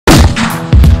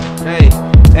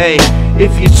Hey,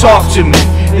 if you talk to me,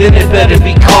 then it better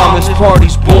be calm. This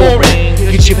party's boring.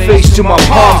 Get your face to my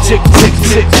palm. Tick, tick,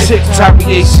 tick, tick. Tirey,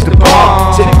 ACey's the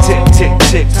bomb. Tick, tick, tick,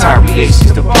 tick. Tirey,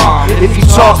 ACey's the bomb. If you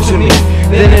talk to me,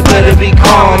 then it better be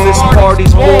calm. This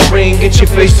party's boring. Get your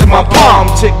face to my palm.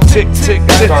 Tick, tick, tick,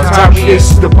 tick. Tirey,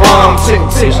 ACey's the bomb. Tick,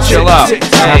 tick, chill out.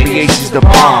 Tirey, ACey's the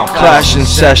bomb. Clash in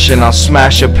session, I'll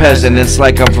smash a peasant. It's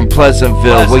like I'm from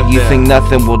Pleasantville, where you think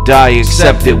nothing will die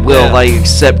except it will. I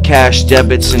accept cash,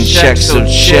 debits, and checks, so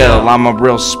chill. I'm a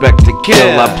real spec to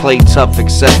kill. I play tough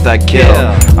except I kill.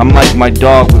 I'm like my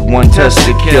dog with one test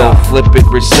to kill. Flip it,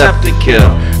 recept to kill.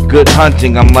 Good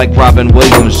hunting, I'm like Robin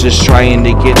Williams, just trying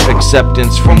to get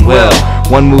acceptance from Will.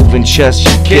 One move in chess,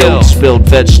 you killed. Spilled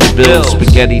vegetables,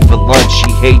 spaghetti for lunch.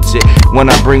 She hates it when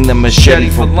I bring the machete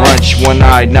for brunch. One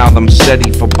eye, now I'm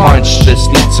steady for punch.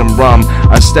 Just need some rum,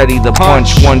 I steady the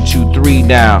punch. 1, 2, 3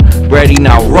 now, ready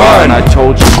now run. I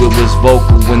told you it was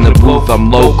vocal in the booth,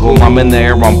 I'm local. I'm in the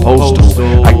air, I'm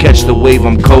postal. I catch the wave,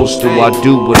 I'm coastal. I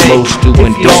do what most do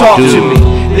and don't do. To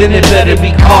me, then it better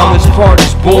be calm. This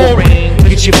party's boring.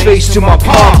 Get your face to my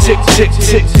palm. Tick, tick,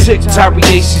 tick, tick. Tirey,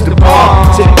 ACey's the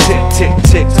bomb. Tick, tick, tick,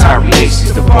 tick. Tirey,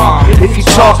 ACey's the bomb. If you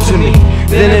talk to me,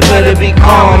 then it better be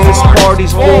calm. This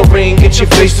party's boring. Get your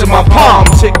face to my palm.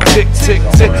 Tick, tick, tick,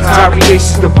 tick. Tirey,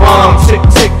 ACey's the bomb. Tick,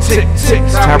 tick, tick, tick.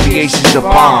 Tirey, ACey's the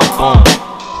bomb.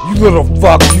 You little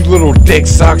fuck, you little dick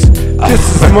sucks.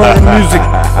 This is murder music,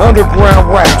 underground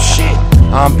rap shit.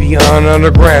 I'm beyond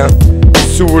underground.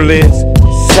 Sewer lids,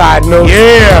 side notes.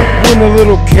 Yeah! When a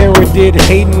little Karen did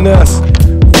hating us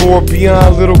for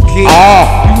beyond little kid.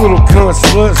 You little cunt,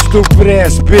 slut, stupid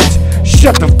ass bitch.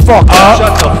 Shut the fuck up.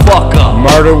 Shut the fuck up.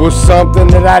 Murder was something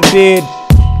that I did.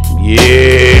 Yeah!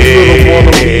 You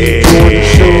little wannabe Jordan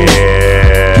shoes.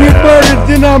 Get murdered,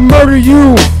 then I murder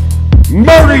you.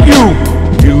 Murder you.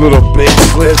 You little big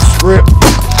slit strip.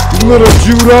 You little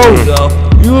judo.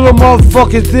 You little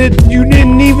motherfuckers that you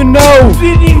didn't even know.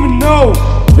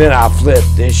 Then I flip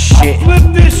this shit.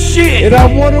 And I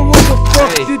wonder what the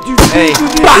fuck did you do to this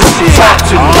shit? Talk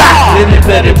to me, then it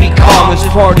better be calm. This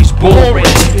party's boring.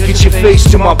 Get your face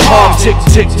to my palm. Tick,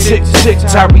 tick, tick, tick.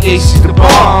 Tirey, ACey's the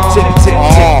bomb. Tick, tick,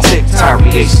 tick, tick. Tirey,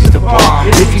 ACey's the bomb.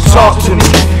 If you talk to me,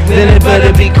 then it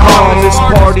better be calm. This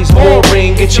party's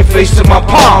boring. Get your face to my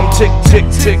palm. Tick, tick,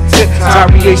 tick, tick.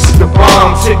 Tirey, ACey's the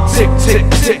bomb. Tick, tick, tick,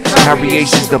 tick. Tirey,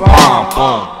 ACey's the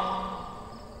bomb.